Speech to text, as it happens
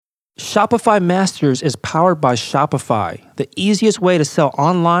Shopify Masters is powered by Shopify, the easiest way to sell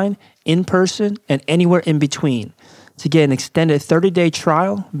online, in person, and anywhere in between. To get an extended 30-day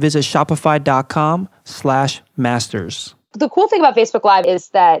trial, visit shopify.com/masters. The cool thing about Facebook Live is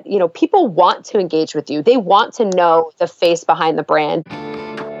that, people want to engage with you. They want to know the face behind the brand.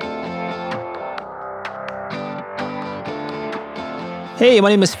 Hey, my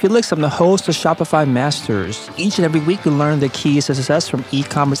name is Felix. I'm the host of Shopify Masters. Each and every week, we learn the keys to success from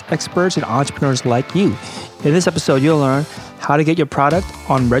e-commerce experts and entrepreneurs like you. In this episode, you'll learn how to get your product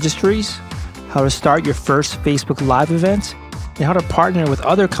on registries, how to start your first Facebook Live event, and how to partner with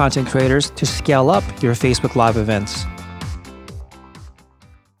other content creators to scale up your Facebook Live events.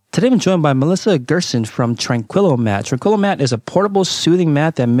 Today, I'm joined by Melissa Gerson from Tranquillo Mat. Tranquillo Mat is a portable, soothing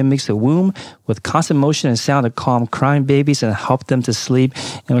mat that mimics the womb with constant motion and sound to calm crying babies and help them to sleep.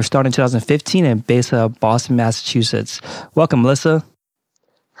 And we're starting in 2015 and based out of Boston, Massachusetts. Welcome, Melissa.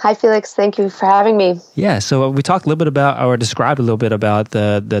 Hi, Felix. Thank you for having me. Yeah, so we talked a little bit about, or described a little bit about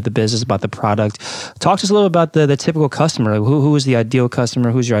the business, about the product. Talk to us a little about the typical customer. Who is the ideal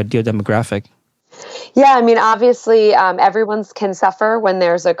customer? Who's your ideal demographic? Yeah, obviously, everyone can suffer when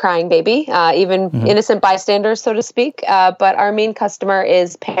there's a crying baby, even innocent bystanders, so to speak. But our main customer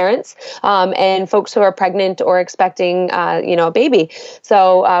is parents and folks who are pregnant or expecting, a baby.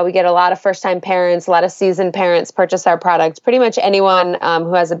 So we get a lot of first-time parents, a lot of seasoned parents purchase our product. Pretty much anyone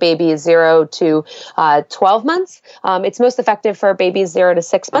who has a baby 0 to 12 months. It's most effective for babies 0 to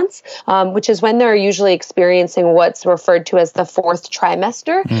 6 months, which is when they're usually experiencing what's referred to as the fourth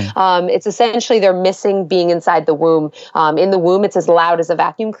trimester. It's essentially they're missing being inside the womb. In the womb, it's as loud as a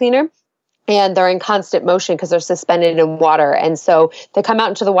vacuum cleaner. And they're in constant motion because they're suspended in water. And so they come out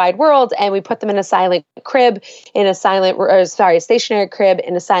into the wide world and we put them in a silent crib, stationary crib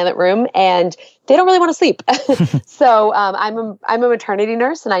in a silent room. And they don't really want to sleep. So I'm a maternity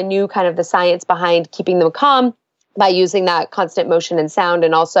nurse and I knew kind of the science behind keeping them calm by using that constant motion and sound,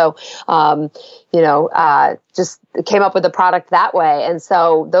 and also, just came up with a product that way. And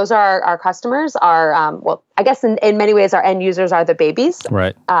so those are our customers. I guess in many ways, our end users are the babies,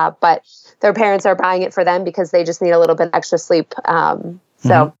 right? But their parents are buying it for them because they just need a little bit extra sleep.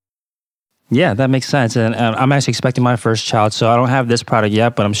 Yeah, that makes sense. And I'm actually expecting my first child, so I don't have this product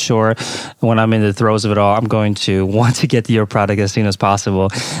yet, but I'm sure when I'm in the throes of it all, I'm going to want to get your product as soon as possible.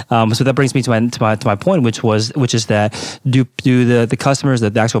 So that brings me to my point, which is that do the customers,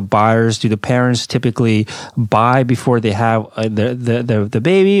 the actual buyers, do the parents typically buy before they have the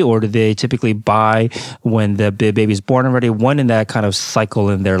baby, or do they typically buy when the baby's born already? When in that kind of cycle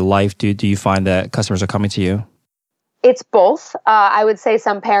in their life do you find that customers are coming to you? It's both. I would say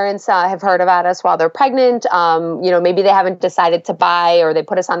some parents have heard about us while they're pregnant. Maybe they haven't decided to buy, or they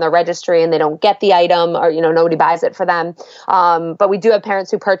put us on their registry and they don't get the item, or, nobody buys it for them. But we do have parents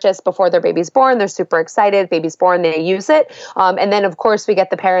who purchase before their baby's born. They're super excited. Baby's born, they use it. And then, of course, we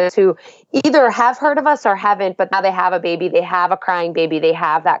get the parents who either have heard of us or haven't, but now they have a baby, they have a crying baby, they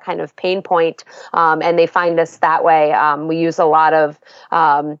have that kind of pain point, and they find us that way. We use a lot of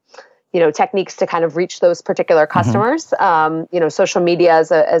techniques to kind of reach those particular customers. Social media is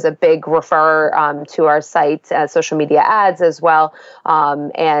a big refer to our site, social media ads as well,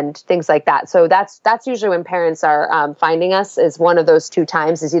 and things like that. So that's usually when parents are finding us, is one of those two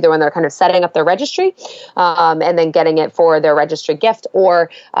times, is either when they're kind of setting up their registry and then getting it for their registry gift, or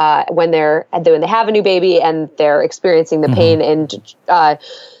when they have a new baby and they're experiencing the pain and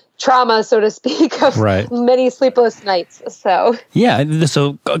trauma, so to speak, of many sleepless nights. So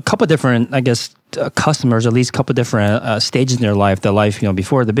a couple of different, customers, at least a couple of different stages in their life. The life,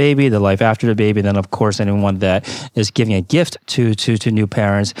 before the baby, the life after the baby, then of course anyone that is giving a gift to new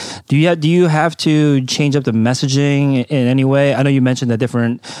parents. Do you have to change up the messaging in any way? I know you mentioned the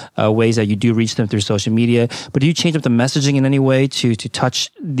different ways that you do reach them through social media, but do you change up the messaging in any way to touch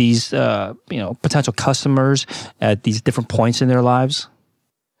these potential customers at these different points in their lives?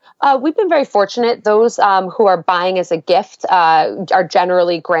 We've been very fortunate. Those who are buying as a gift are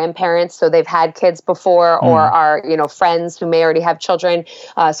generally grandparents, so they've had kids before, or are friends who may already have children.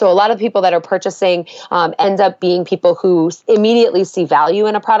 So a lot of people that are purchasing end up being people who immediately see value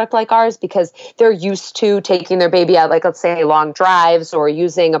in a product like ours because they're used to taking their baby out, like let's say long drives, or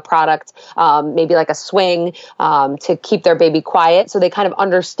using a product maybe like a swing to keep their baby quiet. So they kind of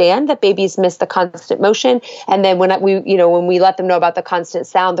understand that babies miss the constant motion, and then when we let them know about the constant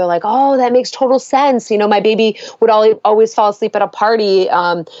sound, they're like, oh, that makes total sense. My baby would always fall asleep at a party.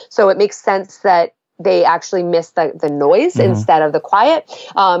 So it makes sense that they actually miss the noise instead of the quiet.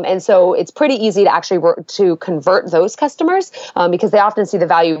 And so it's pretty easy to actually to convert those customers because they often see the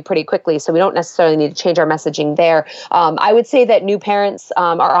value pretty quickly. So we don't necessarily need to change our messaging there. I would say that new parents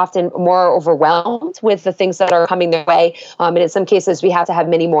are often more overwhelmed with the things that are coming their way. And in some cases, we have to have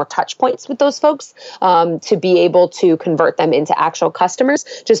many more touch points with those folks to be able to convert them into actual customers,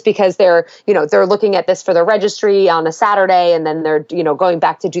 just because they're looking at this for their registry on a Saturday, and then they're, going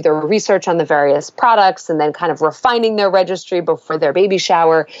back to do their research on the various products and then kind of refining their registry before their baby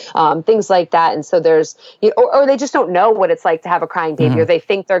shower, things like that. And so there's, or they just don't know what it's like to have a crying baby, or they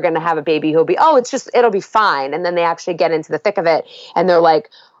think they're going to have a baby who'll be, it'll be fine. And then they actually get into the thick of it and they're like,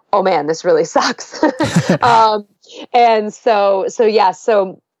 oh man, this really sucks. And so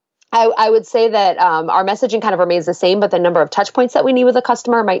I would say that our messaging kind of remains the same, but the number of touch points that we need with a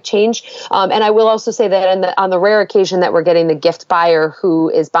customer might change. And I will also say that on the rare occasion that we're getting the gift buyer who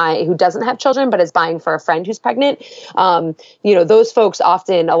doesn't have children but is buying for a friend who's pregnant, those folks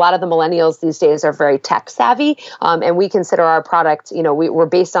often, a lot of the millennials these days are very tech savvy, and we consider our product, we're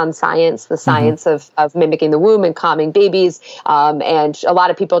based on science, the science of mimicking the womb and calming babies, and a lot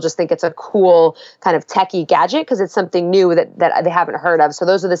of people just think it's a cool kind of techie gadget because it's something new that they haven't heard of. So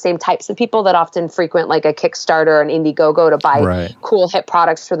those are the same types of people that often frequent like a Kickstarter or an Indiegogo to buy cool hit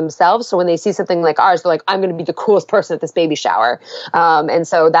products for themselves. So when they see something like ours, they're like, I'm going to be the coolest person at this baby shower. And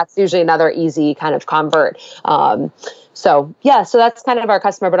so that's usually another easy kind of convert. So that's kind of our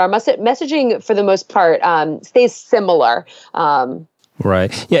customer, but our messaging for the most part stays similar.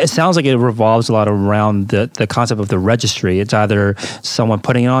 Right. Yeah, it sounds like it revolves a lot around the concept of the registry. It's either someone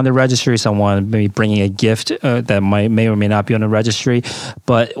putting it on the registry, someone maybe bringing a gift that may or may not be on the registry.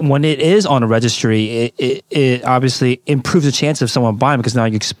 But when it is on a registry, it obviously improves the chance of someone buying because now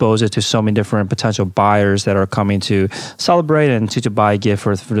you expose it to so many different potential buyers that are coming to celebrate and to buy a gift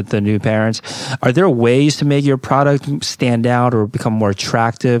for the new parents. Are there ways to make your product stand out or become more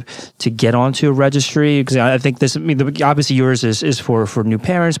attractive to get onto a registry? Because I think obviously yours is for new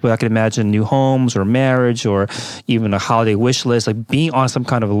parents, but I can imagine new homes or marriage or even a holiday wish list. Like being on some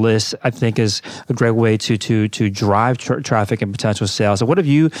kind of a list, I think is a great way to drive traffic and potential sales. So what have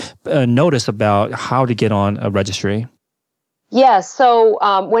you noticed about how to get on a registry? Yeah, so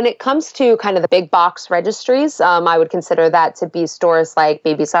when it comes to kind of the big box registries, I would consider that to be stores like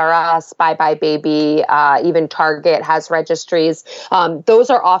Babies R Us, Buy Buy Baby, even Target has registries. Those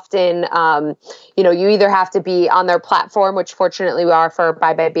are often, you either have to be on their platform, which fortunately we are for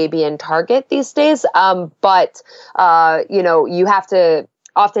Buy Buy Baby and Target these days, but you have to.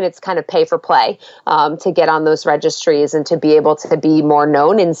 Often it's kind of pay for play to get on those registries and to be able to be more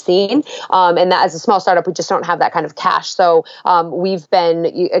known and seen. And that as a small startup, we just don't have that kind of cash. So we've been,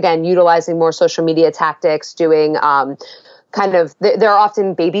 again, utilizing more social media tactics, doing there are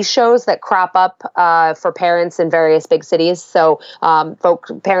often baby shows that crop up for parents in various big cities. So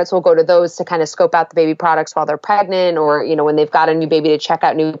parents will go to those to kind of scope out the baby products while they're pregnant, or when they've got a new baby, to check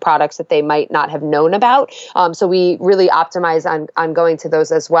out new products that they might not have known about. So we really optimize on going to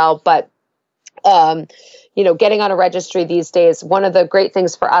those as well. But getting on a registry these days, one of the great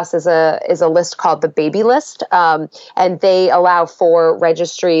things for us is a list called the Baby List, and they allow for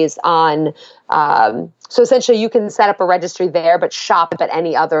registries on. So essentially, you can set up a registry there, but shop at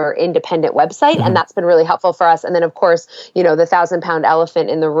any other independent website, and that's been really helpful for us. And then, of course, the 1,000-pound elephant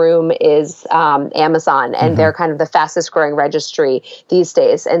in the room is Amazon, and they're kind of the fastest-growing registry these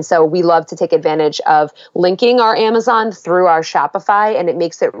days. And so we love to take advantage of linking our Amazon through our Shopify, and it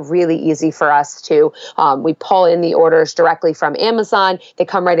makes it really easy for us to. We pull in the orders directly from Amazon; they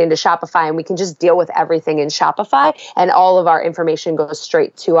come right into Shopify, and we can just deal with everything in Shopify, and all of our information goes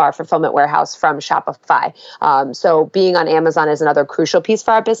straight to our fulfillment warehouse from Shopify. So being on Amazon is another crucial piece for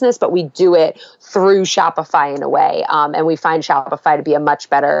our business, but we do it through Shopify in a way. And we find Shopify to be a much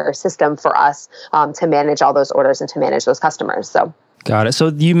better system for us to manage all those orders and to manage those customers. So. Got it. So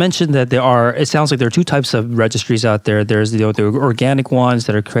you mentioned that it sounds like there are two types of registries out there. There's the organic ones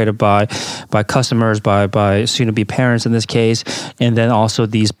that are created by customers, by soon-to-be parents in this case, and then also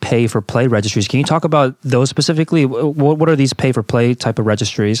these pay-for-play registries. Can you talk about those specifically? What are these pay-for-play type of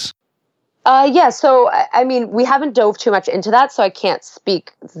registries? So, I mean, we haven't dove too much into that, so I can't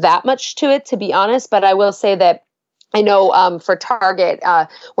speak that much to it, to be honest, but I will say that I know for Target,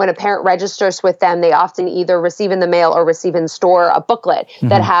 when a parent registers with them, they often either receive in the mail or receive in store a booklet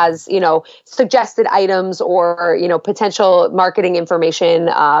that has, suggested items or, potential marketing information,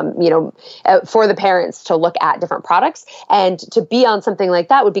 for the parents to look at different products. And to be on something like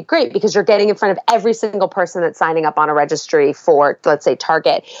that would be great because you're getting in front of every single person that's signing up on a registry for, let's say,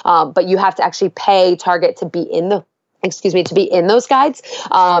 Target. But you have to actually pay Target to be in the to be in those guides.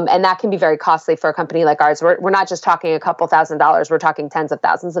 And that can be very costly for a company like ours. We're not just talking a couple $1,000s, we're talking tens of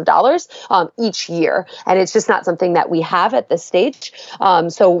thousands of dollars each year. And it's just not something that we have at this stage.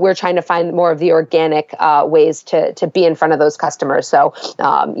 So we're trying to find more of the organic ways to be in front of those customers. So,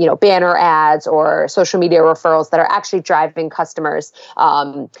 banner ads or social media referrals that are actually driving customers,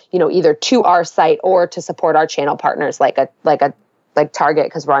 either to our site or to support our channel partners like Target,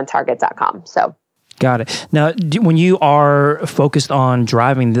 because we're on Target.com. So. Got it. Now, when you are focused on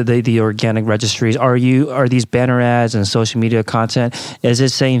driving the organic registries, are these banner ads and social media content, is it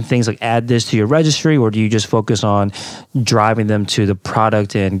saying things like add this to your registry, or do you just focus on driving them to the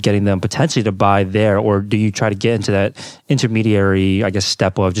product and getting them potentially to buy there, or do you try to get into that intermediary,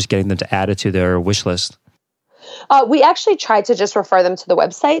 step of just getting them to add it to their wish list? We actually try to just refer them to the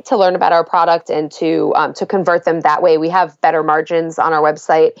website to learn about our product and to convert them that way. We have better margins on our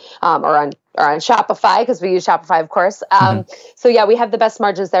website or on Shopify, because we use Shopify, of course. So yeah, we have the best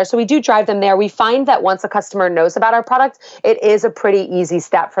margins there. So we do drive them there. We find that once a customer knows about our product, it is a pretty easy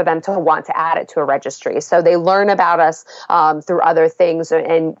step for them to want to add it to a registry. So they learn about us through other things,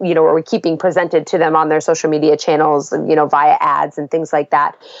 and we're keeping presented to them on their social media channels, and via ads and things like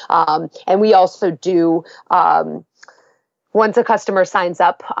that. And we also do. Once a customer signs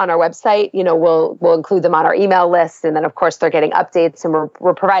up on our website, we'll include them on our email list. And then, of course, they're getting updates, and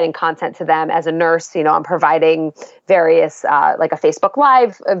we're providing content to them. As a nurse, I'm providing various, like a Facebook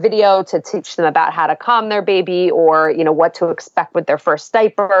Live video to teach them about how to calm their baby, or, what to expect with their first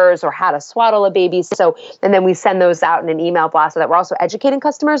diapers, or how to swaddle a baby. So, and then we send those out in an email blast, so that we're also educating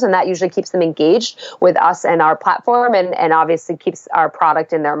customers, and that usually keeps them engaged with us and our platform, and obviously keeps our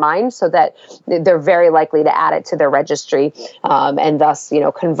product in their mind, so that they're very likely to add it to their registry. And thus,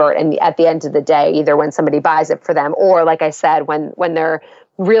 convert. And at the end of the day, either when somebody buys it for them, or like I said, when they're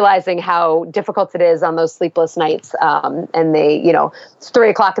realizing how difficult it is on those sleepless nights, and they, it's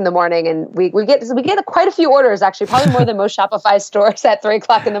 3:00 in the morning, and we get quite a few orders, actually, probably more than most Shopify stores at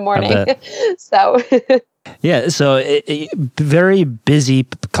 3:00 in the morning. So. Yeah, so very busy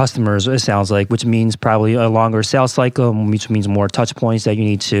customers, it sounds like, which means probably a longer sales cycle, which means more touch points that you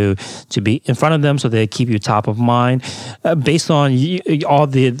need to be in front of them so they keep you top of mind. Based on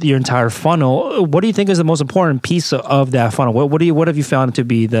your entire funnel, what do you think is the most important piece of that funnel? What have you found to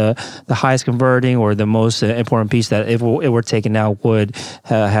be the highest converting, or the most important piece that if it were taken out would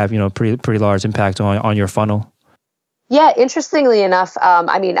have pretty large impact on your funnel? Yeah, interestingly enough,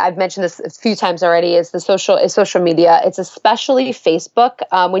 I've mentioned this a few times already, is social media. It's especially Facebook.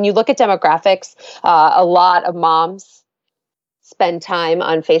 When you look at demographics, a lot of moms spend time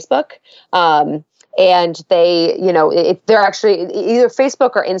on Facebook. And they, they're actually either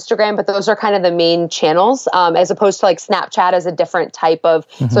Facebook or Instagram, but those are kind of the main channels, as opposed to like Snapchat as a different type of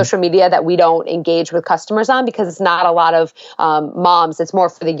social media that we don't engage with customers on, because it's not a lot of moms. It's more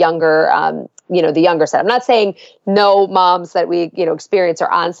for the younger, the younger set. I'm not saying no moms that we, experience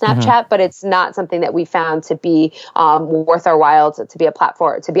are on Snapchat, but it's not something that we found to be worth our while to be a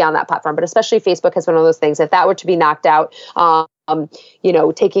platform, to be on that platform. But especially Facebook has been one of those things. If that were to be knocked out,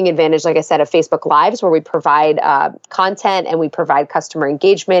 taking advantage, like I said, of Facebook Lives, where we provide content and we provide customer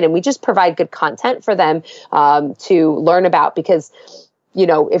engagement, and we just provide good content for them to learn about, because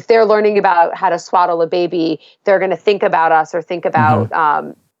if they're learning about how to swaddle a baby, they're going to think about us, or think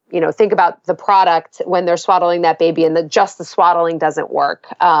about think about the product when they're swaddling that baby, and just the swaddling doesn't work.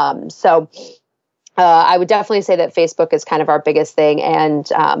 So I would definitely say that Facebook is kind of our biggest thing, and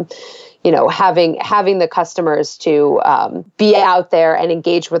having the customers to be out there and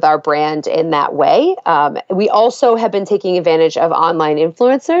engage with our brand in that way. We also have been taking advantage of online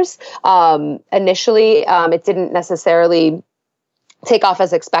influencers. Initially, it didn't necessarily take off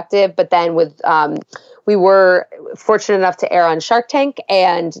as expected, but then we were fortunate enough to air on Shark Tank,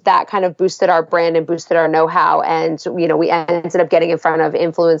 and that kind of boosted our brand and boosted our know-how. And, we ended up getting in front of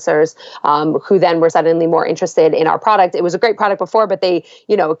influencers who then were suddenly more interested in our product. It was a great product before, but they,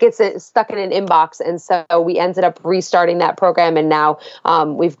 it gets stuck in an inbox. And so we ended up restarting that program. And now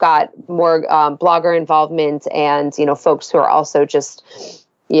we've got more blogger involvement, and, folks who are also just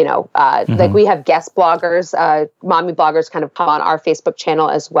like we have guest bloggers, mommy bloggers kind of come on our Facebook channel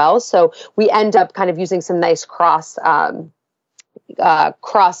as well. So we end up kind of using some nice cross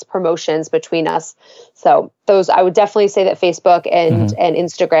promotions between us. So those, I would definitely say that Facebook and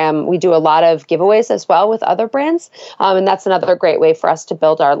Instagram, we do a lot of giveaways as well with other brands. And that's another great way for us to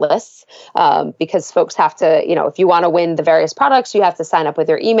build our lists, because folks have to, if you want to win the various products, you have to sign up with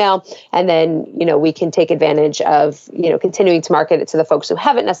your email. And then, we can take advantage of, continuing to market it to the folks who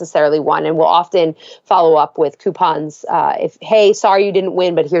haven't necessarily won. And we'll often follow up with coupons. Hey, sorry you didn't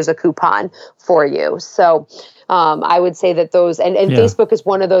win, but here's a coupon for you. So I would say that those, and Facebook is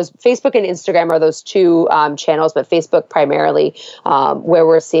one of those. Facebook and Instagram are those two channels, but Facebook primarily, where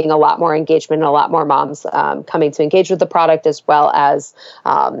we're seeing a lot more engagement and a lot more moms coming to engage with the product, as well as,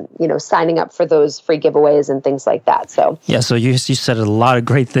 signing up for those free giveaways and things like that. So so you said a lot of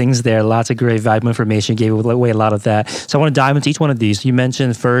great things there, lots of great valuable information, gave away a lot of that. So I want to dive into each one of these. You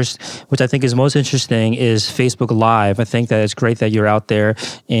mentioned first, which I think is most interesting, is Facebook Live. I think that it's great that you're out there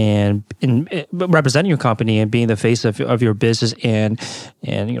and representing your company and being the face of your business and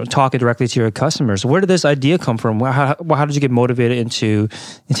talking directly to your customers. Where did this idea come from? How did you get motivated into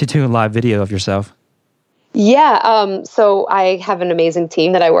doing a live video of yourself? Yeah, so I have an amazing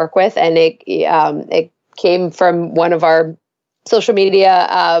team that I work with, and it came from one of our social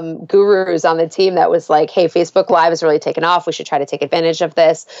media gurus on the team that was like, hey, Facebook Live is really taken off. We should try to take advantage of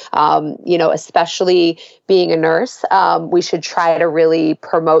this. Especially being a nurse, we should try to really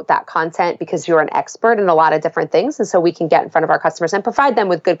promote that content, because you're an expert in a lot of different things. And so we can get in front of our customers and provide them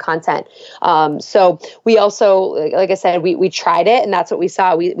with good content. So we also, like I said, we tried it, and that's what we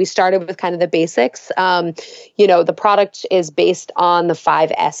saw. We started with kind of the basics. The product is based on the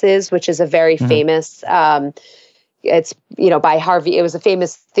 5 S's, which is a very famous, it's, by Harvey. It was a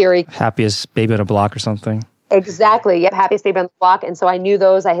famous theory. Happiest baby on a block or something. Exactly. Yep. Happiest baby on the block. And so I knew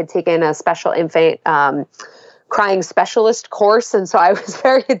those. I had taken a special infant crying specialist course. And so I was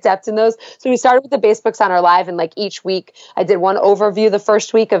very adept in those. So we started with the base books on our live, and like each week I did one overview the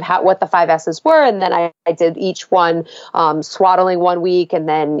first week of what the 5 S's were. And then I did each one swaddling one week, and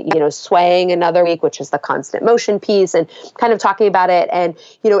then, swaying another week, which is the constant motion piece, and kind of talking about it. And,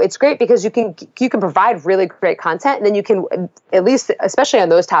 it's great because you can provide really great content, and then you can, at least, especially on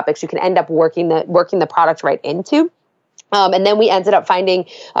those topics, you can end up working the product right into. And then we ended up finding,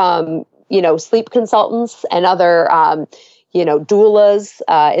 sleep consultants and other,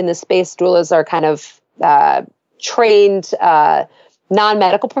 doulas in the space. Doulas are kind of trained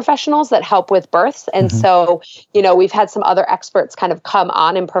non-medical professionals that help with births. And so, we've had some other experts kind of come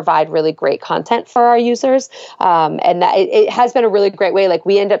on and provide really great content for our users. And that it has been a really great way. Like,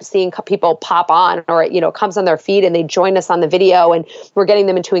 we end up seeing people pop on, or, it comes on their feed and they join us on the video, and we're getting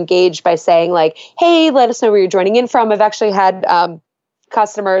them to engage by saying like, hey, let us know where you're joining in from. I've actually had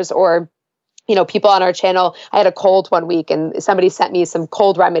customers or people on our channel. I had a cold one week, and somebody sent me some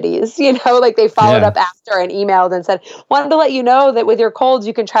cold remedies, like they followed up after and emailed and said, wanted to let you know that with your colds,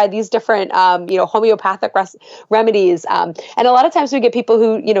 you can try these different, homeopathic remedies. And a lot of times we get people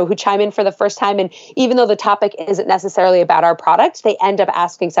who chime in for the first time. And even though the topic isn't necessarily about our product, they end up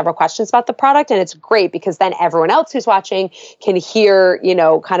asking several questions about the product. And it's great because then everyone else who's watching can hear,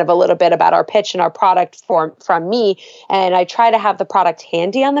 kind of a little bit about our pitch and our product from me. And I try to have the product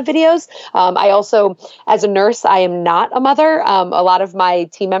handy on the videos. I also, as a nurse, I am not a mother. A lot of my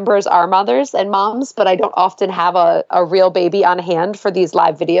team members are mothers and moms, but I don't often have a real baby on hand for these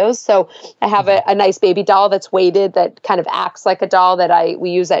live videos. So I have a nice baby doll that's weighted, that kind of acts like a doll that we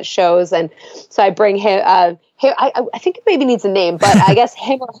use at shows. And so I bring him, I think it maybe needs a name, but I guess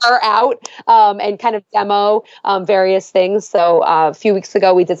him or her out and kind of demo various things. So a few weeks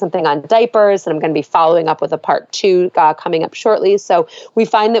ago, we did something on diapers, and I'm going to be following up with a part 2 coming up shortly. So we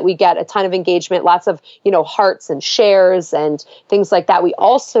find that we get a ton of engagement, lots of, hearts and shares and things like that. We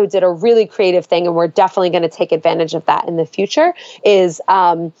also did a really creative thing, and we're definitely going to take advantage of that in the future, is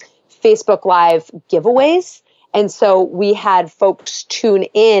Facebook Live giveaways. And so we had folks tune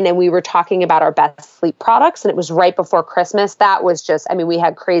in, and we were talking about our best sleep products, and it was right before Christmas. That was just, we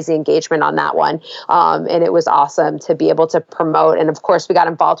had crazy engagement on that one. And it was awesome to be able to promote. And of course, we got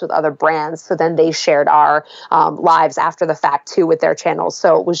involved with other brands. So then they shared our lives after the fact too with their channels.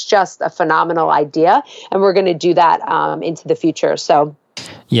 So it was just a phenomenal idea. And we're going to do that into the future. So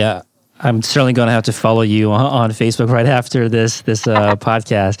yeah. I'm certainly going to have to follow you on Facebook right after this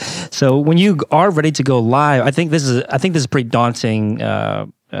podcast. So when you are ready to go live, I think this is pretty daunting.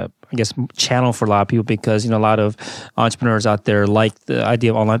 Channel for a lot of people, because a lot of entrepreneurs out there like the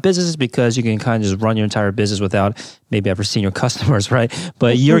idea of online businesses, because you can kind of just run your entire business without maybe ever seeing your customers, right?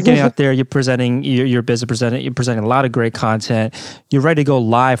 But you're getting out there, you're presenting your business, you're presenting a lot of great content. You're ready to go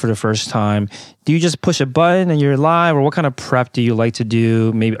live for the first time. Do you just push a button and you're live, or what kind of prep do you like to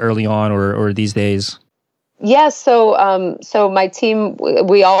do maybe early on or these days? Yeah, so my team,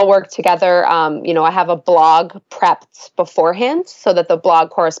 we all work together. I have a blog prepped beforehand so that the blog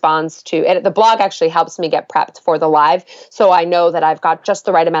corresponds to it. The blog actually helps me get prepped for the live, so I know that I've got just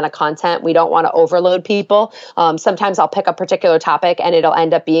the right amount of content. We don't want to overload people. Sometimes I'll pick a particular topic and it'll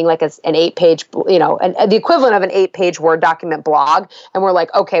end up being like an 8-page, the equivalent of an 8-page Word document blog, and we're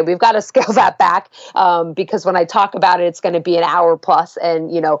like, okay, we've got to scale that back because when I talk about it, it's going to be an hour plus,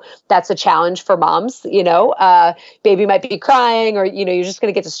 and that's a challenge for moms. Baby might be crying, or you're just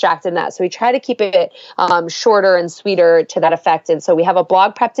going to get distracted in that. So we try to keep it shorter and sweeter to that effect. And so we have a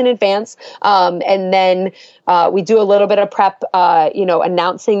blog prepped in advance, and then we do a little bit of prep,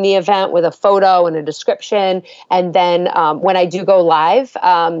 announcing the event with a photo and a description. And then when I do go live,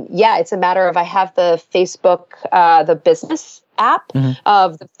 it's a matter of I have the Facebook, the business app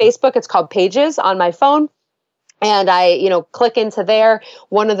of the Facebook. It's called Pages on my phone. And I, click into there.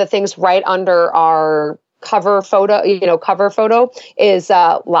 One of the things right under our cover photo is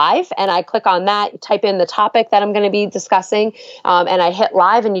live. And I click on that, type in the topic that I'm going to be discussing, and I hit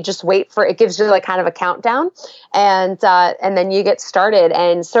live, and you just wait for it. Gives you like kind of a countdown, and then you get started.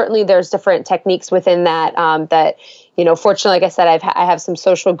 And certainly there's different techniques within that fortunately, like I said, I have some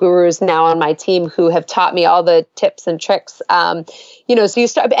social gurus now on my team who have taught me all the tips and tricks. So you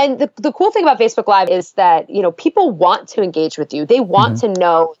start, and the cool thing about Facebook Live is that, people want to engage with you. They want to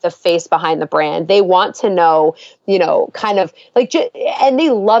know the face behind the brand. They want to know, kind of like, and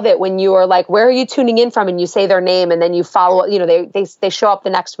they love it when you are like, where are you tuning in from? And you say their name, and then you follow, they show up the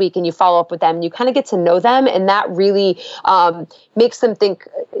next week and you follow up with them, and you kind of get to know them. And that really makes them think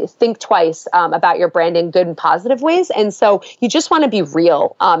twice about your brand in good and positive ways. And so you just want to be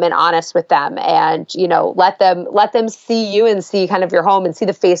real and honest with them, and let them see you and see kind of your home and see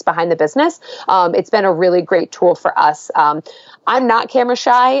the face behind the business. It's been a really great tool for us. I'm not camera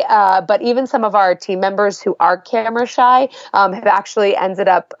shy, but even some of our team members who are camera shy have actually ended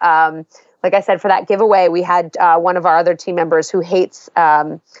up, like I said, for that giveaway, we had one of our other team members who hates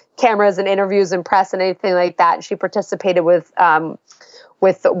cameras and interviews and press and anything like that. And she participated with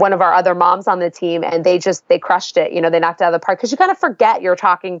one of our other moms on the team, and they crushed it. They knocked it out of the park, because you kind of forget you're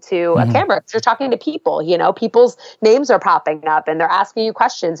talking to a camera. You're talking to people, people's names are popping up and they're asking you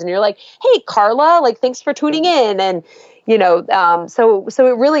questions, and you're like, hey, Carla, like, thanks for tuning in. And, so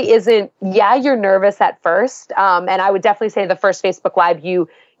it really isn't, you're nervous at first. And I would definitely say the first Facebook Live,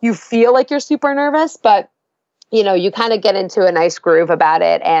 you feel like you're super nervous, but you kind of get into a nice groove about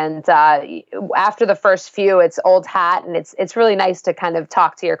it. And after the first few, it's old hat, and it's really nice to kind of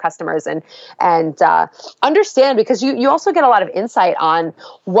talk to your customers and understand, because you also get a lot of insight on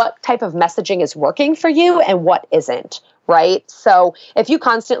what type of messaging is working for you and what isn't. Right. So if you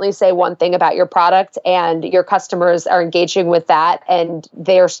constantly say one thing about your product and your customers are engaging with that, and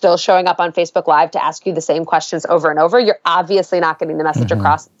they're still showing up on Facebook Live to ask you the same questions over and over, you're obviously not getting the message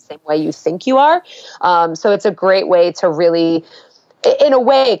across the same way you think you are. So it's a great way to really, in a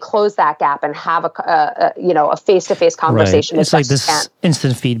way, close that gap and have a face-to-face conversation. Right. It's like this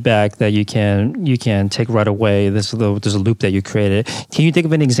instant feedback that you can take right away. There's a loop that you created. Can you think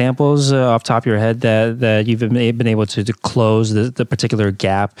of any examples off the top of your head that you've been able to close the particular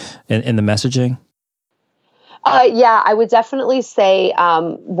gap in the messaging? I would definitely say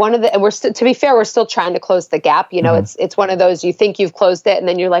one of the, and to be fair, we're still trying to close the gap. It's one of those, you think you've closed it, and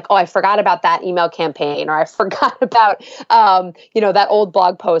then you're like, oh, I forgot about that email campaign, or I forgot about, that old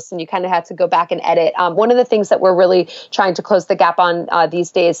blog post, and you kind of had to go back and edit. One of the things that we're really trying to close the gap on these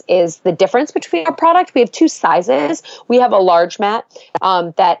days is the difference between our product. We have 2 sizes. We have a large mat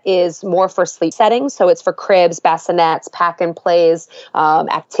that is more for sleep settings. So it's for cribs, bassinets, pack and plays,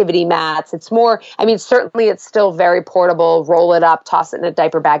 activity mats. It's more, certainly it's still very portable, roll it up, toss it in a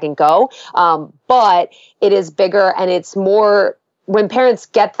diaper bag and go. But it is bigger, and it's more, when parents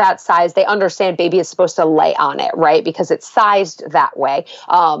get that size, they understand baby is supposed to lay on it, right? Because it's sized that way.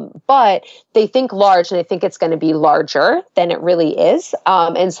 But they think large, and they think it's going to be larger than it really is.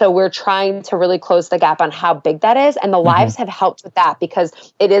 And so we're trying to really close the gap on how big that is. And the lives have helped with that, because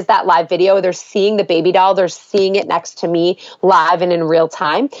it is that live video. They're seeing the baby doll. They're seeing it next to me live and in real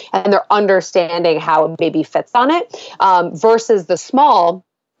time. And they're understanding how a baby fits on it, versus the small,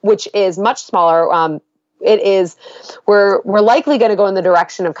 which is much smaller. We're likely going to go in the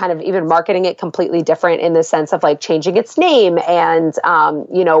direction of kind of even marketing it completely different, in the sense of like changing its name and,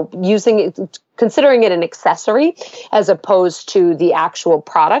 using it, considering it an accessory as opposed to the actual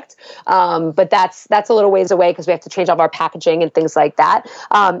product. But that's a little ways away, because we have to change all of our packaging and things like that.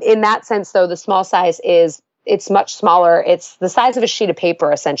 In that sense, though, the small size it's much smaller. It's the size of a sheet of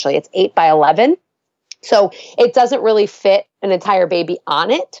paper, essentially. It's 8 by 11. So it doesn't really fit an entire baby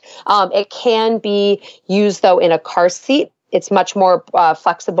on it. It can be used though in a car seat. It's much more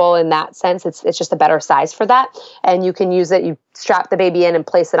flexible in that sense. It's just a better size for that. And you can use it, you strap the baby in and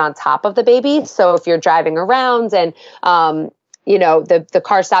place it on top of the baby. So if you're driving around and, the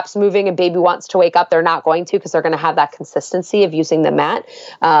car stops moving and baby wants to wake up, they're not going to, because they're going to have that consistency of using the mat.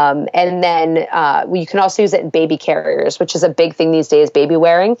 And then you can also use it in baby carriers, which is a big thing these days, baby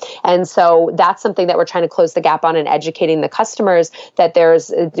wearing. And so that's something that we're trying to close the gap on and educating the customers that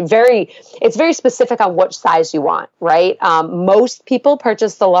it's very specific on which size you want, right? Most people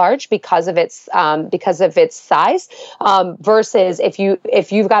purchase the large because of its size, versus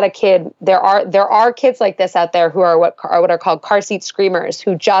if you've got a kid, there are kids like this out there who are what are called car seat screamers,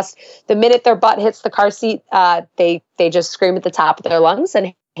 who just, the minute their butt hits the car seat, they just scream at the top of their lungs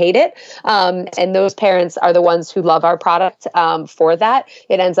and hate it. And those parents are the ones who love our product for that.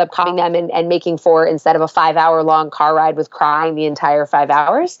 It ends up calming them and making for, instead of a 5-hour long car ride with crying the entire 5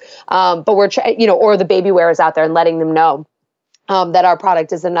 hours. But we're or the baby wearers out there, and letting them know that our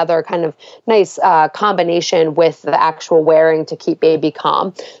product is another kind of nice combination with the actual wearing to keep baby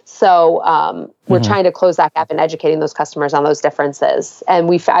calm. So we're trying to close that gap and educating those customers on those differences. And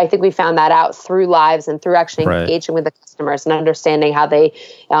I think we found that out through lives and through actually engaging with the customers and understanding how they,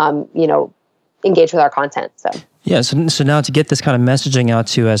 engage with our content. So. Yeah, so now to get this kind of messaging out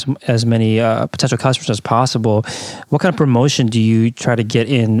to as many potential customers as possible, what kind of promotion do you try to get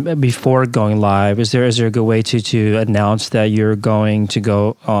in before going live? Is there a good way to announce that you're going to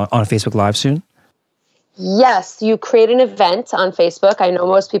go on Facebook Live soon? Yes, you create an event on Facebook. I know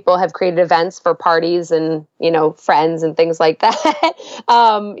most people have created events for parties and, friends and things like that.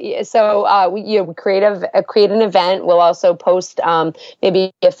 We create an event. We'll also post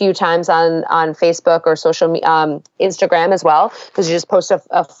maybe a few times on Facebook or Instagram as well, because you just post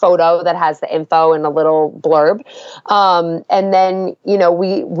a photo that has the info and a little blurb. And then,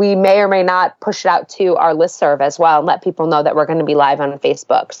 we may or may not push it out to our listserv as well and let people know that we're going to be live on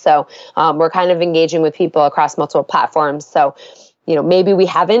Facebook. So we're kind of engaging with people across multiple platforms. So, maybe we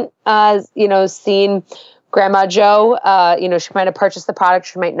haven't, seen Grandma Joe. She might have purchased the product,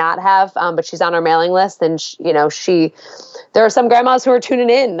 she might not have, but she's on our mailing list, and there are some grandmas who are tuning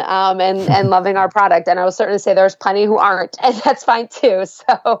in and loving our product. And I will certainly say there's plenty who aren't, and that's fine too.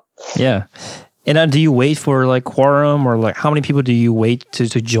 So yeah. And do you wait for quorum, or how many people do you wait to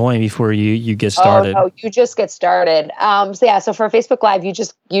join before you get started? Oh, you just get started. So for Facebook Live, you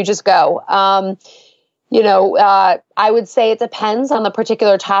just go. I would say it depends on the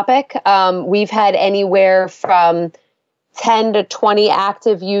particular topic. We've had anywhere from 10 to 20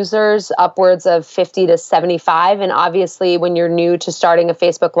 active users, upwards of 50 to 75. And obviously, when you're new to starting a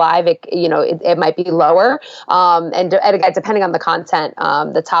Facebook Live, it might be lower. And again, depending on the content,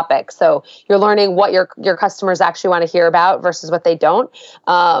 the topic. So you're learning what your customers actually want to hear about versus what they don't.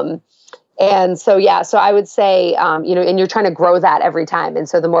 And so I would say, and you're trying to grow that every time. And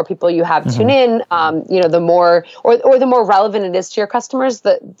so the more people you have tune in, the more, or the more relevant it is to your customers,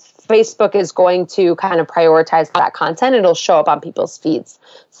 the Facebook is going to kind of prioritize that content. It'll show up on people's feeds.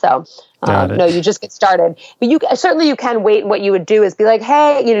 So no, you just get started. But you can wait. What you would do is be like,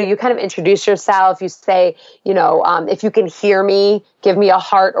 hey, you kind of introduce yourself. You say, if you can hear me, give me a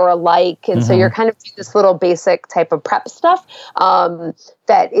heart or a like. And so you're kind of doing this little basic type of prep stuff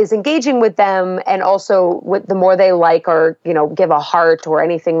that is engaging with them. And also the more they like or, give a heart or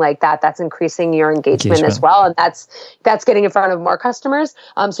anything like that, that's increasing your engagement as well. And that's getting in front of more customers.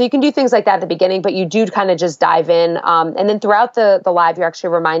 So you can do things like that at the beginning, but you do kind of just dive in. And then throughout the live, you're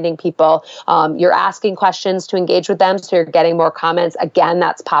actually reminding people, you're asking questions to engage with them. So you're getting more comments. Again,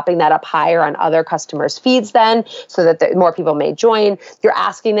 that's popping that up higher on other customers' feeds then, so that more people may join. You're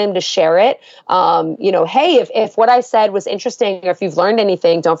asking them to share it. Hey, if what I said was interesting, or if you've learned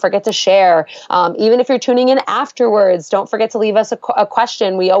anything, don't forget to share. Even if you're tuning in afterwards, don't forget to leave us a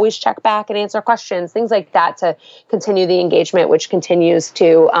question. We always check back and answer questions, things like that, to continue the engagement, which continues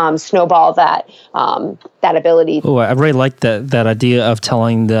to snowball that ability. Oh, I really like that idea of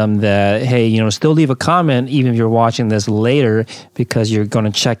telling them that, hey, still leave a comment even if you're watching this later, because you're going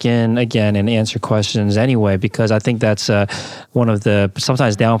to check in again and answer questions anyway. Because I think that's one of the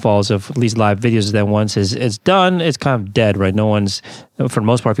sometimes downfalls of these live videos, is that once it's done, it's kind of dead, right? No one's, for the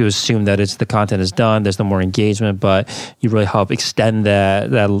most part, people assume that the content is done. There's no more engagement, but you really help extend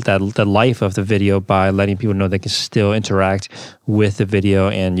that life of the video by letting people know they can still interact with the video,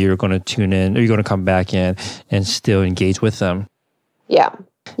 and you're going to tune in, or you're going to come back in and still engage with them. Yeah.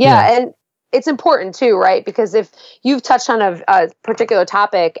 it's important too, right? Because if you've touched on a particular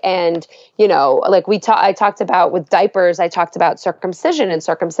topic, and like I talked about with diapers, I talked about circumcision and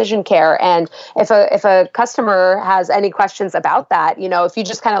circumcision care, and if a customer has any questions about that, if you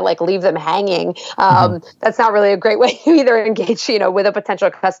just kind of like leave them hanging, that's not really a great way to either engage, with a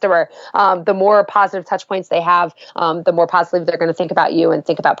potential customer. The more positive touch points they have, the more positively they're going to think about you and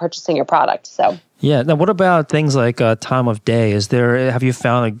think about purchasing your product. So. Yeah. Now, what about things like time of day? Have you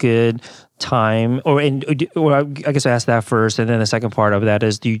found a good time, or I guess I asked that first, and then the second part of that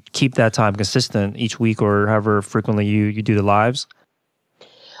is, do you keep that time consistent each week or however frequently you do the lives?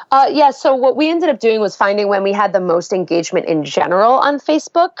 Yeah, so what we ended up doing was finding when we had the most engagement in general on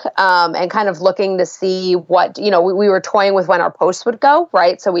Facebook, and kind of looking to see what, we were toying with when our posts would go,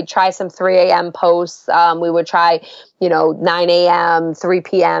 right? So we'd try some 3 a.m. posts. We would try, 9 a.m., 3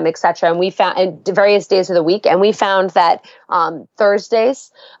 p.m., et cetera. And we found in various days of the week, and we found that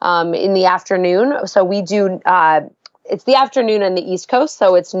Thursdays in the afternoon, so we do it's the afternoon on the East Coast,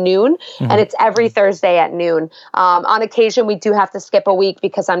 so it's noon, and it's every Thursday at noon. On occasion, we do have to skip a week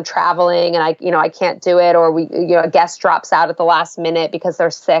because I'm traveling and I can't do it, or a guest drops out at the last minute because they're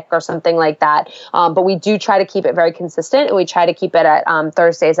sick or something like that. But we do try to keep it very consistent, and we try to keep it at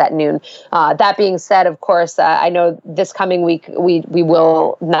Thursdays at noon. That being said, of course, I know this coming week we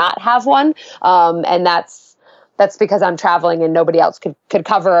will not have one, and that's because I'm traveling and nobody else could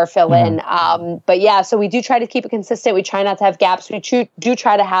cover or fill in. But yeah, so we do try to keep it consistent. We try not to have gaps. We do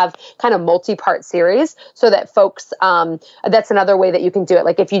try to have kind of multi-part series so that folks, that's another way that you can do it.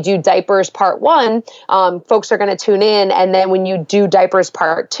 Like if you do diapers part 1, folks are going to tune in. And then when you do diapers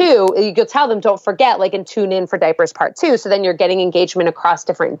part 2, you'll tell them, don't forget, and tune in for diapers part 2. So then you're getting engagement across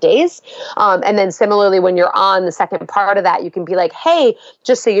different days. And then similarly, when you're on the second part of that, you can be like, hey,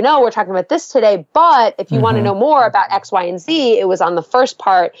 just so you know, we're talking about this today, but if you want to know more about X, Y, and Z, it was on the first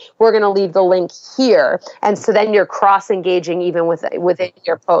part. We're going to leave the link here. And so then you're cross-engaging even within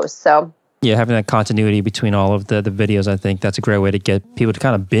your post. So yeah, having that continuity between all of the videos, I think that's a great way to get people to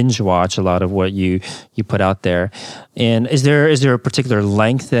kind of binge watch a lot of what you put out there. And is there a particular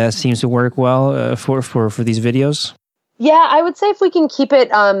length that seems to work well for these videos? Yeah, I would say if we can keep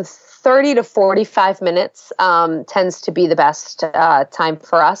it 30 to 45 minutes tends to be the best time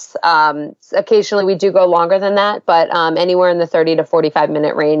for us. Occasionally we do go longer than that, but anywhere in the 30 to 45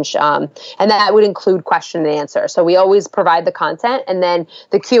 minute range. And that would include question and answer. So we always provide the content, and then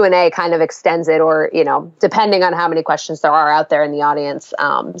the Q&A kind of extends it, or, depending on how many questions there are out there in the audience.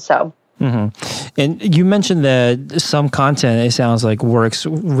 And you mentioned that some content, it sounds like, works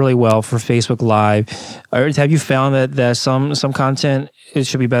really well for Facebook Live. Have you found that some content, it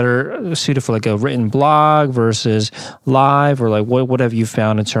should be better suited for like a written blog versus live, or what have you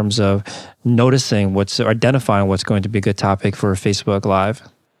found in terms of identifying what's going to be a good topic for Facebook Live?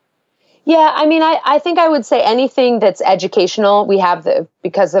 Yeah, I mean, I think I would say anything that's educational. We have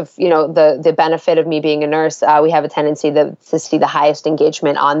because of the benefit of me being a nurse, we have a tendency to see the highest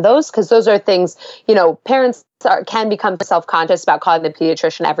engagement on those, because those are things parents can become self-conscious about calling the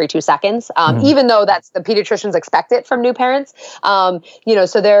pediatrician every 2 seconds, even though that's the pediatricians expect it from new parents. So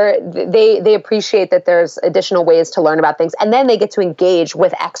they appreciate that there's additional ways to learn about things, and then they get to engage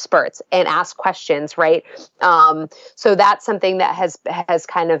with experts and ask questions, right? So that's something that has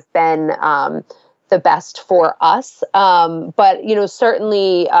kind of been the best for us. But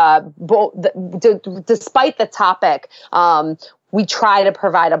certainly, despite the topic, we try to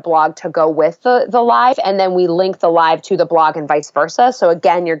provide a blog to go with the live, and then we link the live to the blog and vice versa. So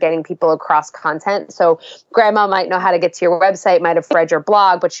again, you're getting people across content. So grandma might know how to get to your website, might have read your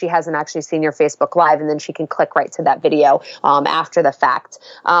blog, but she hasn't actually seen your Facebook Live, and then she can click right to that video after the fact.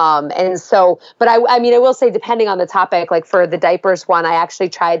 But I will say, depending on the topic, like for the diapers one, I actually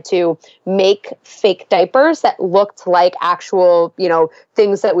tried to make fake diapers that looked like actual,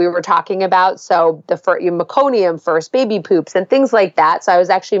 things that we were talking about. So the meconium first, baby poops, and things like that. So I was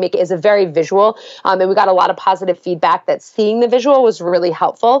actually making it as a very visual, and we got a lot of positive feedback that seeing the visual was really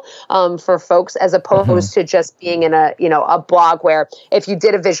helpful for folks, as opposed to just being in a blog where if you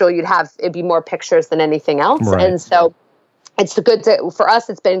did a visual, it'd be more pictures than anything else. Right. And so it's for us,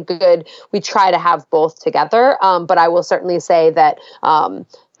 it's been good. We try to have both together. But I will certainly say that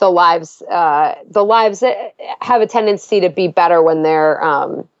the lives have a tendency to be better when they're,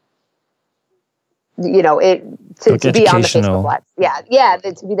 to be on the Facebook Live. Yeah,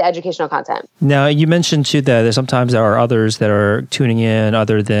 to be the educational content. Now, you mentioned too that sometimes there are others that are tuning in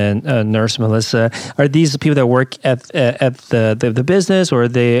other than Nurse Melissa. Are these people that work at the business, or are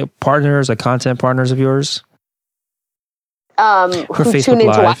they partners, or content partners of yours? Who tune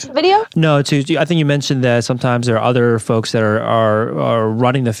in to watch the video? No, I think you mentioned that sometimes there are other folks that are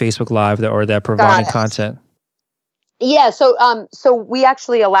running the Facebook Live that are providing content. Yeah, so we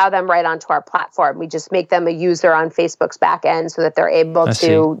actually allow them right onto our platform. We just make them a user on Facebook's back end so that they're able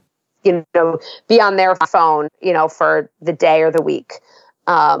to, be on their phone, for the day or the week,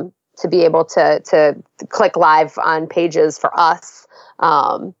 to be able to click live on pages for us.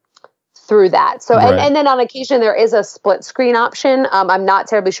 Through that. So, right. and then on occasion there is a split screen option. I'm not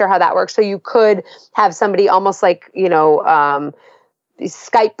terribly sure how that works. So you could have somebody almost like,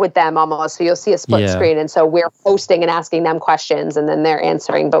 Skype with them almost. So you'll see a split screen. And so we're hosting and asking them questions and then they're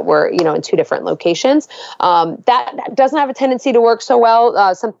answering, but we're, in two different locations. That doesn't have a tendency to work so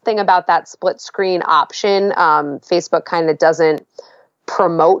well. Something about that split screen option, Facebook kind of doesn't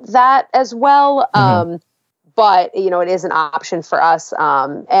promote that as well. But, it is an option for us.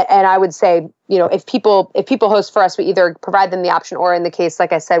 And I would say, if people host for us, we either provide them the option or in the case,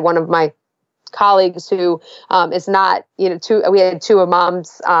 like I said, one of my colleagues who is not, we had two of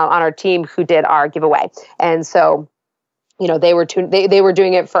moms on our team who did our giveaway. And so, they were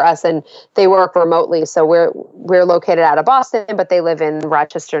doing it for us and they work remotely. So we're located out of Boston, but they live in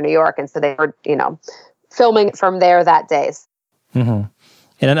Rochester, New York. And so they were, filming from there that day. Mm-hmm.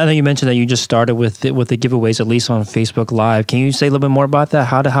 And I know you mentioned that you just started with the giveaways, at least on Facebook Live. Can you say a little bit more about that?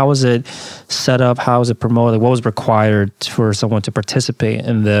 How was it set up? How was it promoted? What was required for someone to participate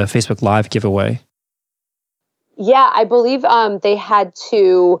in the Facebook Live giveaway? Yeah, I believe they had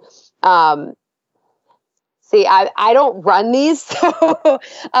to... See, I don't run these, so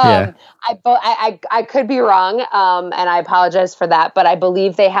I could be wrong, and I apologize for that. But I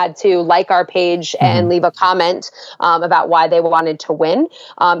believe they had to like our page and leave a comment about why they wanted to win,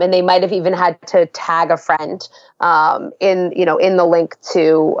 and they might have even had to tag a friend in the link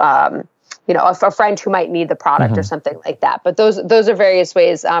to. A friend who might need the product or something like that. But those are various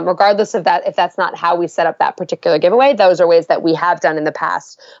ways, regardless of that, if that's not how we set up that particular giveaway, those are ways that we have done in the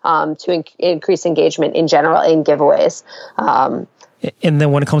past to increase engagement in general in giveaways. And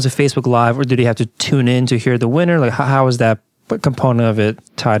then when it comes to Facebook Live, or do they have to tune in to hear the winner? Like how is that component of it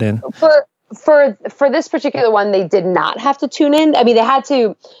tied in? For this particular one, they did not have to tune in. I mean, they had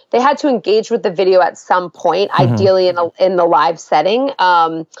to engage with the video at some point, ideally in the live setting.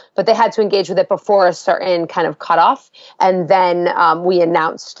 But they had to engage with it before a certain kind of cutoff, and then we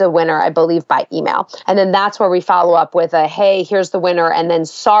announced the winner, I believe, by email. And then that's where we follow up with a hey, here's the winner, and then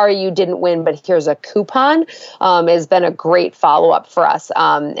sorry you didn't win, but here's a coupon. Has been a great follow up for us.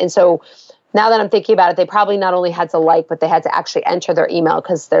 And so now that I'm thinking about it, they probably not only had to like, but they had to actually enter their email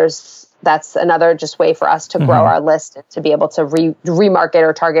because that's another just way for us to grow our list and to be able to remarket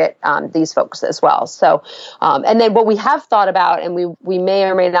or target these folks as well. So, and then what we have thought about, and we may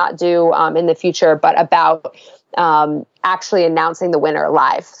or may not do in the future, but about actually announcing the winner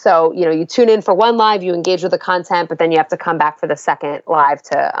live. So, you tune in for one live, you engage with the content, but then you have to come back for the second live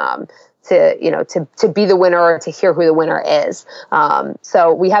to be the winner or to hear who the winner is.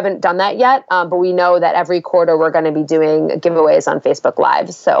 So we haven't done that yet, but we know that every quarter we're going to be doing giveaways on Facebook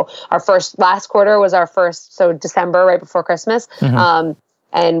Live. So last quarter was our first, so December, right before Christmas. And,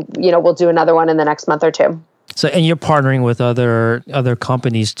 we'll do another one in the next month or two. So, and you're partnering with other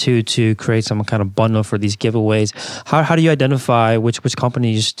companies too to create some kind of bundle for these giveaways. How do you identify which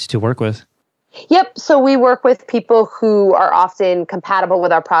companies to work with? Yep. So we work with people who are often compatible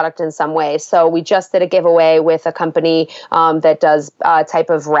with our product in some way. So we just did a giveaway with a company that does a type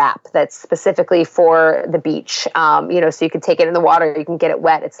of wrap that's specifically for the beach. So you can take it in the water, you can get it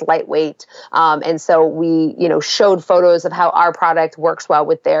wet, it's lightweight. And so we, showed photos of how our product works well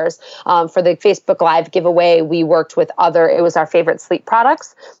with theirs. For the Facebook Live giveaway, we worked with it was our favorite sleep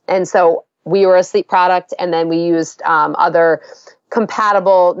products. And so we were a sleep product, and then we used other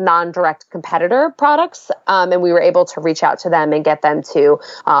compatible non-direct competitor products, and we were able to reach out to them and get them to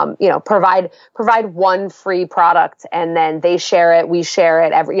provide one free product, and then they share it, we share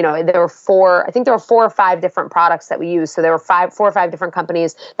it. There were 4 or 5 different products that we used, so there were 4 or 5 different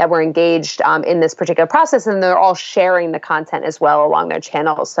companies that were engaged in this particular process, and they're all sharing the content as well along their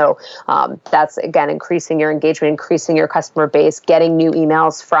channels. So that's again increasing your engagement, increasing your customer base, getting new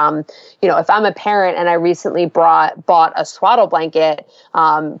emails from if I'm a parent and I recently bought a swaddle blanket,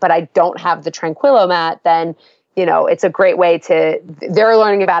 but I don't have the Tranquilo mat, then it's a great way they're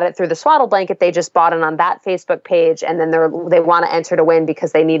learning about it through the swaddle blanket. They just bought it on that Facebook page, and then they want to enter to win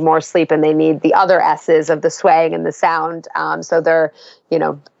because they need more sleep and they need the other S's of the swaying and the sound. So they're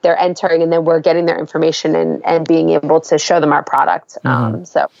entering, and then we're getting their information and being able to show them our product.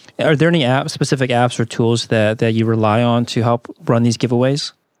 So, are there any specific apps or tools that you rely on to help run these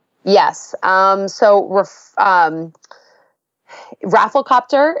giveaways? Yes.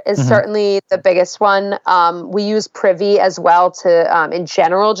 Rafflecopter is certainly the biggest one. We use Privy as well to, in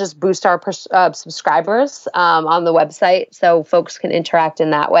general, just boost our subscribers on the website, so folks can interact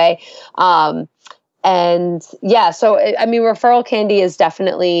in that way. And yeah, so I mean, referral candy is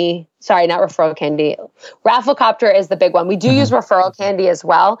definitely, sorry, not referral candy. Rafflecopter is the big one. We do use referral candy as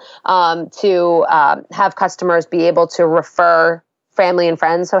well to have customers be able to refer family and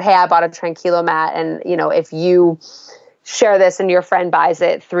friends. So, hey, I bought a Tranquilo mat, and if you share this and your friend buys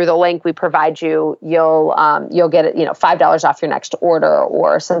it through the link we provide you, you'll get it, $5 off your next order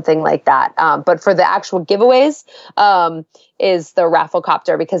or something like that. But for the actual giveaways, is the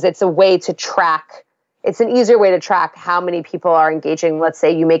Rafflecopter, because it's a way to track. It's an easier way to track how many people are engaging. Let's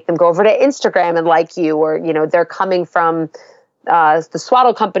say you make them go over to Instagram and like you, or, they're coming from the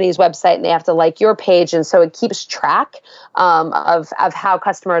Swaddle Company's website and they have to like your page. And so it keeps track of how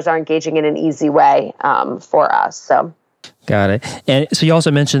customers are engaging in an easy way for us. So. Got it. And so you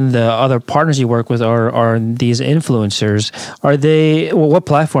also mentioned the other partners you work with are these influencers. Are they, what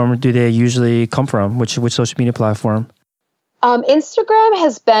platform do they usually come from? Which social media platform? Instagram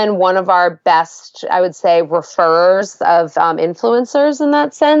has been one of our best, I would say, referrers of influencers in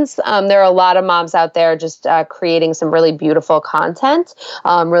that sense. There are a lot of moms out there just creating some really beautiful content,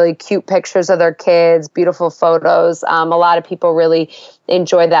 really cute pictures of their kids, beautiful photos. A lot of people really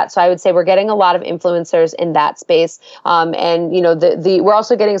enjoy that. So I would say we're getting a lot of influencers in that space. And we're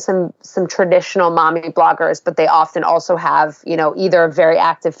also getting some traditional mommy bloggers, but they often also have, either a very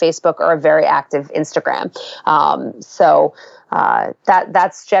active Facebook or a very active Instagram.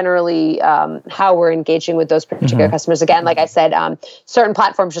 That's generally how we're engaging with those particular customers. Again, like I said, certain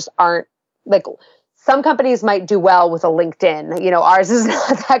platforms just aren't like. Some companies might do well with a LinkedIn. Ours is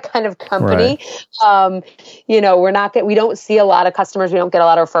not that kind of company. Right. We don't see a lot of customers. We don't get a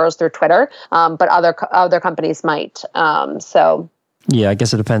lot of referrals through Twitter, but other companies might. Yeah, I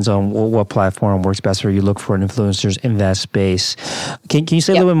guess it depends on what platform works best for you. Look for influencers in that space. Can you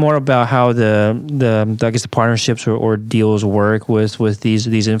say a little bit more about how the partnerships or deals work with these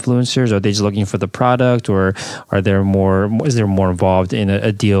influencers? Are they just looking for the product, or is there more involved in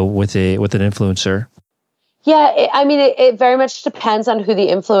a deal with an influencer? Yeah, it very much depends on who the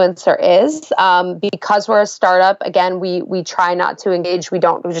influencer is. Because we're a startup, again, we try not to engage. We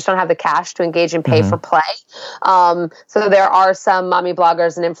just don't have the cash to engage and pay for play. So there are some mommy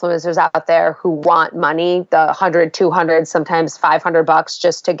bloggers and influencers out there who want money, the 100, 200, sometimes $500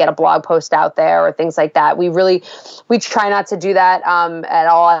 just to get a blog post out there or things like that. We try not to do that at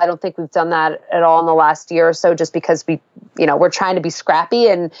all. I don't think we've done that at all in the last year or so, just because we're trying to be scrappy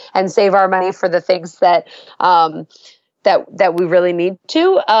and save our money for the things that we really need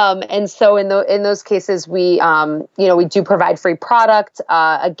to. And so in those cases, we do provide free product.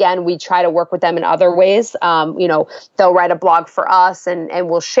 Again, we try to work with them in other ways. They'll write a blog for us and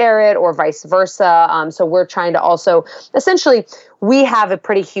we'll share it, or vice versa. So we're trying to also, essentially, we have a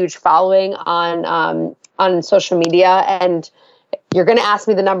pretty huge following on social media, and you're going to ask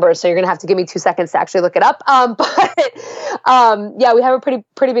me the numbers, so you're going to have to give me 2 seconds to actually look it up. We have a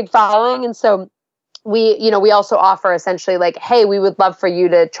pretty big following. And so we also offer essentially like, hey, we would love for you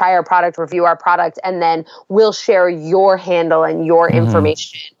to try our product, review our product, and then we'll share your handle and your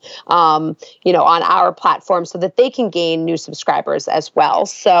information, on our platform so that they can gain new subscribers as well.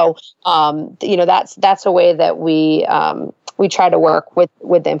 So, that's a way that we try to work with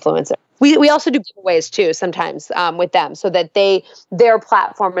the influencer. We also do giveaways too sometimes with them, so that their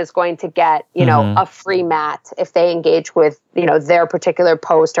platform is going to get a free mat if they engage with their particular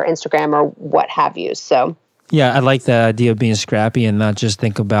post or Instagram or what have you. So. Yeah, I like the idea of being scrappy and not just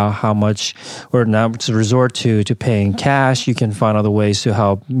think about how much, or not to resort to paying cash. You can find other ways to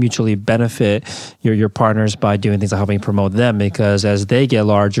help mutually benefit your partners by doing things like helping promote them, because as they get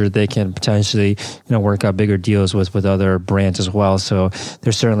larger, they can potentially work out bigger deals with other brands as well. So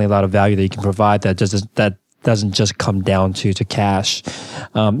there's certainly a lot of value that you can provide that doesn't just come down to cash.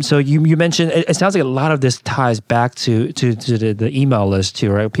 So you mentioned, it sounds like a lot of this ties back to the email list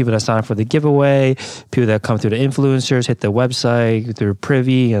too, right? People that sign up for the giveaway, people that come through the influencers, hit the website, through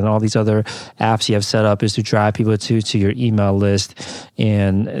Privy and all these other apps you have set up, is to drive people to your email list,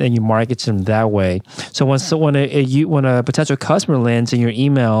 and you market to them that way. So when a potential customer lands in your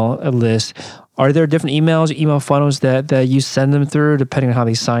email list, are there different email funnels that you send them through depending on how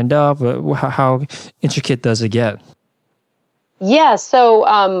they signed up? How intricate does it get? Yeah,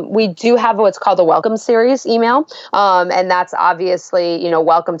 so we do have what's called a welcome series email, and that's obviously,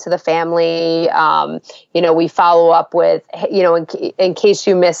 welcome to the family. We follow up with, in case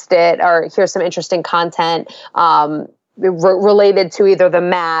you missed it, or here's some interesting content. related to either the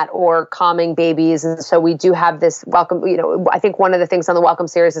mat or calming babies. And so we do have this welcome, I think one of the things on the welcome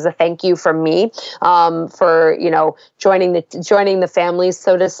series is a thank you from me for, joining the families,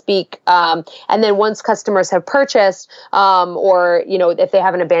 so to speak. And then once customers have purchased, or, if they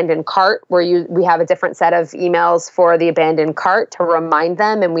have an abandoned cart, we have a different set of emails for the abandoned cart to remind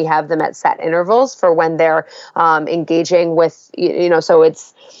them, and we have them at set intervals for when they're engaging with, so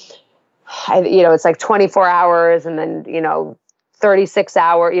it's like 24 hours and then, 36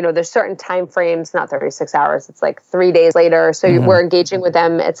 hour, there's certain time frames, not 36 hours, it's like 3 days later. So we're engaging with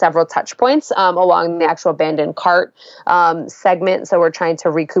them at several touch points along the actual abandoned cart segment. So we're trying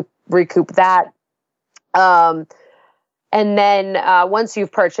to recoup that. And then once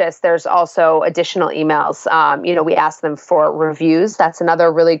you've purchased, there's also additional emails. We ask them for reviews. That's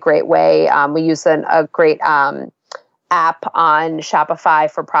another really great way. We use a great app on Shopify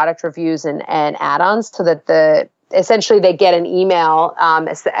for product reviews and add-ons, so that essentially they get an email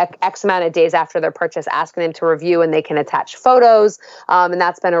X amount of days after their purchase asking them to review, and they can attach photos. And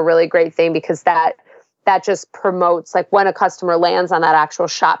that's been a really great thing, because that just promotes, like, when a customer lands on that actual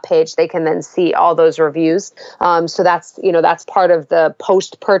shop page, they can then see all those reviews. So that's part of the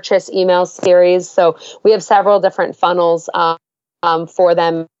post-purchase email series. So we have several different funnels for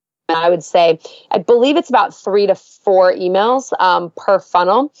them. I would say, I believe it's about 3 to 4 emails per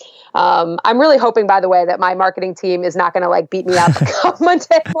funnel. I'm really hoping, by the way, that my marketing team is not going to beat me up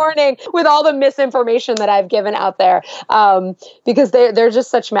Monday morning with all the misinformation that I've given out there, because they're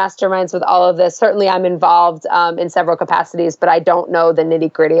just such masterminds with all of this. Certainly, I'm involved in several capacities, but I don't know the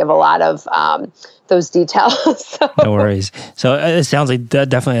nitty gritty of a lot of those details. So. No worries. So it sounds like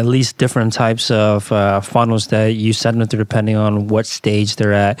definitely at least different types of funnels that you send them through, depending on what stage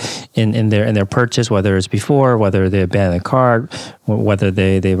they're at in their purchase, whether it's before, whether they abandon the cart, whether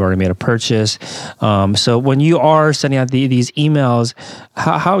they've already made a purchase. So when you are sending out these emails,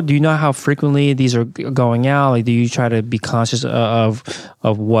 how do you know how frequently these are going out? Like, do you try to be conscious of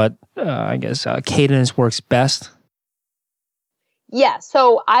what cadence works best? Yeah,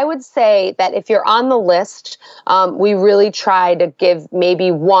 so I would say that if you're on the list, we really try to give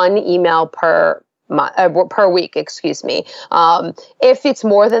maybe one email per week, excuse me. If it's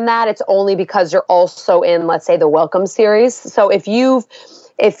more than that, it's only because you're also in, let's say, the welcome series. So if you've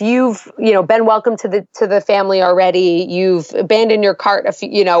been welcomed to the family already, you've abandoned your cart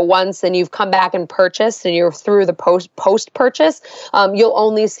once, and you've come back and purchased, and you're through the post purchase, you'll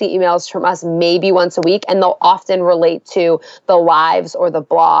only see emails from us maybe once a week, and they'll often relate to the lives or the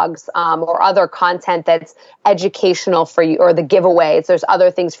blogs or other content that's educational for you, or the giveaways. There's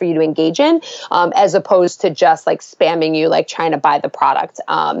other things for you to engage in, as opposed to just spamming you, trying to buy the product.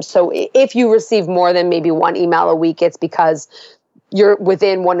 So if you receive more than maybe one email a week, it's because you're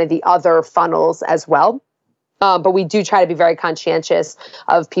within one of the other funnels as well. But we do try to be very conscientious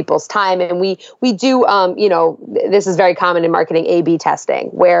of people's time. And we do, this is very common in marketing, A/B testing,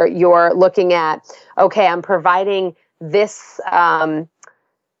 where you're looking at, okay, I'm providing this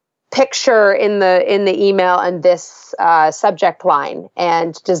picture in the email and this subject line.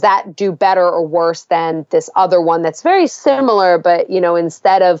 And does that do better or worse than this other one that's very similar, but,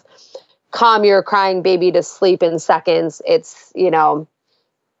 instead of calm your crying baby to sleep in seconds, it's,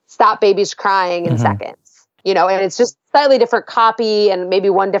 stop babies crying in seconds, and it's just slightly different copy and maybe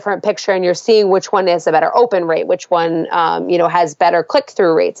one different picture, and you're seeing which one has a better open rate, which one, has better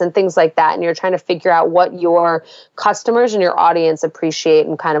click-through rates and things like that. And you're trying to figure out what your customers and your audience appreciate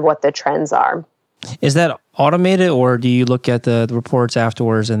and kind of what the trends are. Is that automated, or do you look at the reports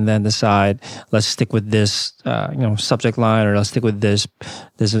afterwards and then decide, let's stick with this, subject line, or let's stick with this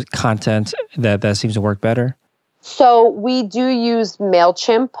content that seems to work better? So we do use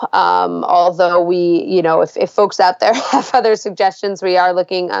MailChimp, although we, if folks out there have other suggestions, we are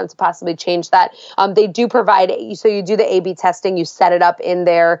looking to possibly change that. They do provide, so you do the A/B testing, you set it up in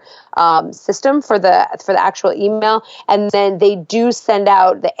their system for the actual email, and then they do send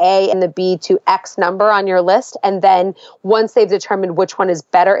out the A and the B to X number on your list, and then once they've determined which one is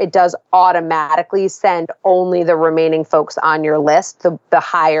better, it does automatically send only the remaining folks on your list, the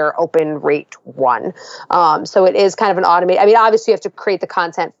higher open rate one. So it is kind of an automated, obviously you have to create the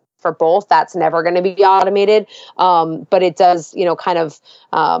content for both. That's never going to be automated. But it does,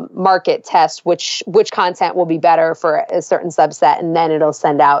 market test which content will be better for a certain subset. And then it'll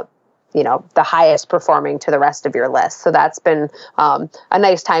send out, the highest performing to the rest of your list. So that's been a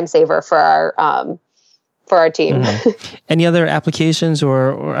nice time saver for our team. Mm-hmm. Any other applications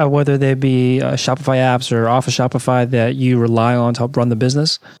or whether they be Shopify apps or off of Shopify that you rely on to help run the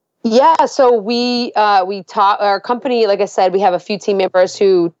business? Yeah, so we talk, our company, like I said, we have a few team members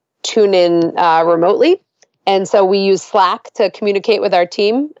who tune in remotely, And so we use Slack to communicate with our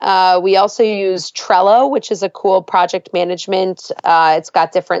team. We also use Trello, which is a cool project management. It's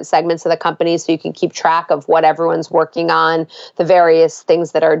got different segments of the company, so you can keep track of what everyone's working on, the various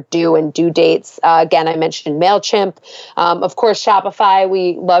things that are due and due dates. Again, I mentioned MailChimp. Of course, Shopify.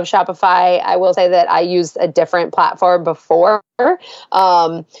 We love Shopify. I will say that I used a different platform before.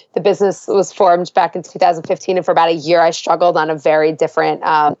 The business was formed back in 2015, and for about a year, I struggled on a very different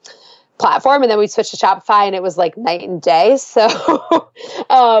platform, and then we switched to Shopify, and it was like night and day. So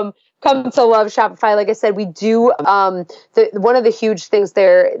come to love Shopify. Like I said, we do one of the huge things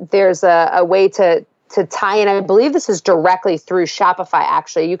there's a way to tie in. I believe this is directly through Shopify.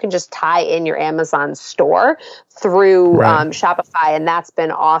 Actually, you can just tie in your Amazon store through Shopify, and that's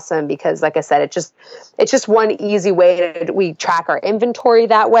been awesome because, like I said, it's just one easy way we track our inventory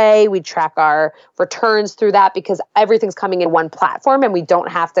that way. We track our returns through that because everything's coming in one platform, and we don't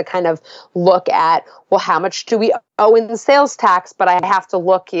have to kind of look at, well, how much do we owe in sales tax? But I have to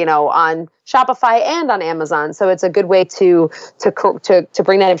look, on Shopify and on Amazon. So it's a good way to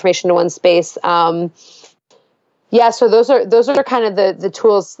bring that information to one space. So those are kind of the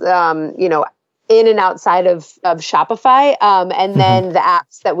tools, in and outside of Shopify. And then the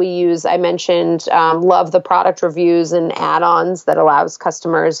apps that we use, I mentioned, love the product reviews and add-ons that allows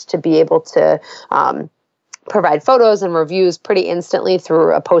customers to be able to provide photos and reviews pretty instantly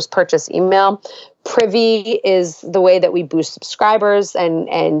through a post-purchase email. Privy is the way that we boost subscribers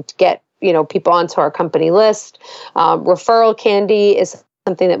and get people onto our company list. Referral Candy is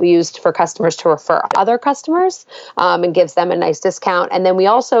something that we used for customers to refer other customers and gives them a nice discount. And then we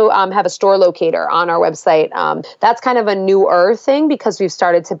also have a store locator on our website. That's kind of a newer thing because we've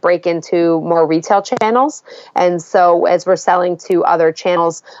started to break into more retail channels. And so as we're selling to other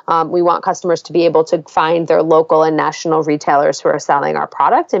channels, we want customers to be able to find their local and national retailers who are selling our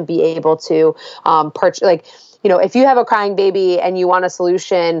product and be able to purchase, if you have a crying baby and you want a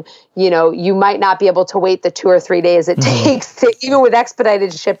solution, you might not be able to wait the 2 or 3 days it takes to, even with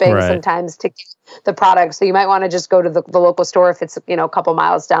expedited shipping sometimes, to get the product. So you might want to just go to the local store if it's, a couple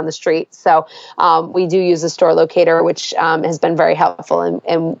miles down the street. So we do use a store locator, which has been very helpful.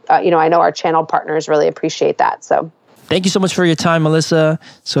 And I know our channel partners really appreciate that. So thank you so much for your time, Melissa.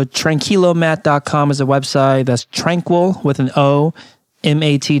 So tranquilomat.com is a website. That's tranquil with an O,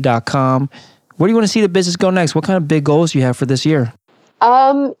 MAT.com. Where do you want to see the business go next? What kind of big goals do you have for this year?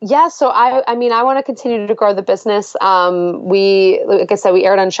 So I want to continue to grow the business. Like I said, we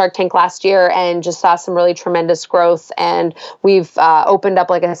aired on Shark Tank last year and just saw some really tremendous growth. And we've opened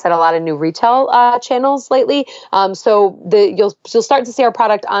up, like I said, a lot of new retail channels lately. So you'll start to see our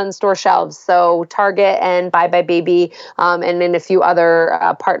product on store shelves. So Target and Buy by Baby, and in a few other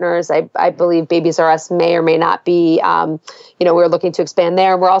partners. I believe Babies R Us may or may not be. We're looking to expand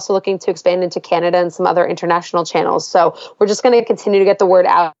there. We're also looking to expand into Canada and some other international channels. So we're just going to continue to get the word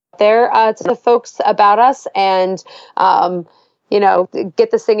out there to the folks about us and,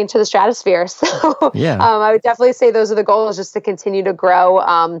 get this thing into the stratosphere. So I would definitely say those are the goals, just to continue to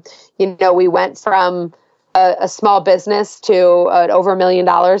grow. We went from a small business to over $1 million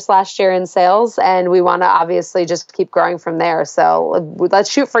last year in sales, and we want to obviously just keep growing from there. So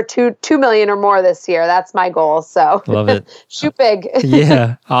let's shoot for 2 million or more this year. That's my goal. So love it. Shoot big.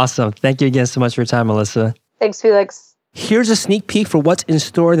 Yeah. Awesome. Thank you again so much for your time, Melissa. Thanks, Felix. Here's a sneak peek for what's in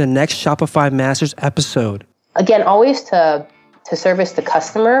store in the next Shopify Masters episode. Again, always to service the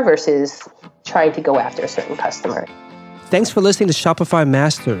customer versus trying to go after a certain customer. Thanks for listening to Shopify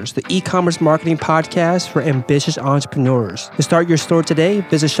Masters, the e-commerce marketing podcast for ambitious entrepreneurs. To start your store today,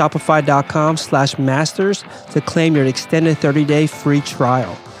 visit shopify.com/masters to claim your extended 30-day free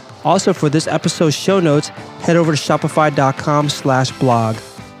trial. Also, for this episode's show notes, head over to shopify.com/blog.